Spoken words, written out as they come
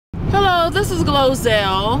Hello, this is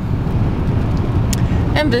GloZell,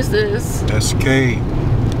 and this is SK.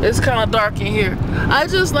 It's kind of dark in here. I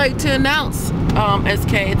just like to announce,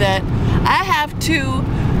 SK, that I have to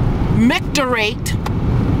micturate.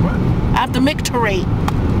 What? I have to micturate,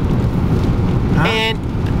 Huh? and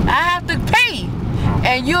I have to pay.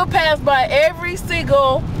 And you'll pass by every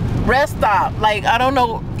single rest stop. Like, I don't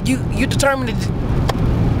know, you determined it.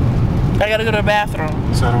 I gotta go to the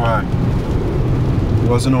bathroom. So do I. It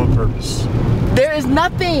wasn't on purpose. There is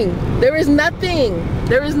nothing. There is nothing.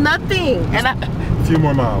 There is nothing. And A few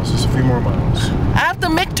more miles. Just a few more miles. I have to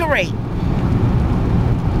micturate.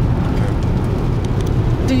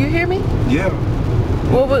 Okay. Do you hear me? Yeah.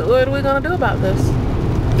 What are we gonna do about this?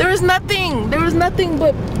 There is nothing. There is nothing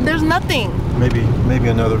but there's nothing. Maybe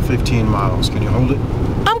another 15 miles. Can you hold it?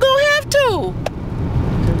 I'm gonna have to.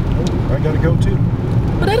 Okay. Oh, I gotta go too.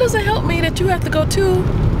 But that doesn't help me that you have to go too.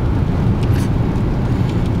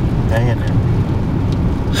 Hang in there.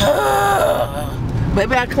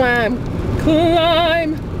 Maybe I climb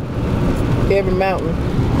every mountain.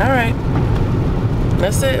 All right.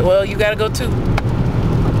 That's it. Well, you gotta go too.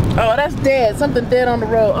 Oh, that's dead. Something dead on the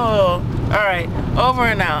road. Oh, all right. Over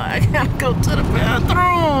and out. I gotta go to the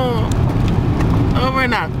bathroom. Over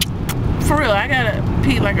and out. For real, I gotta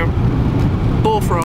pee like a bullfrog.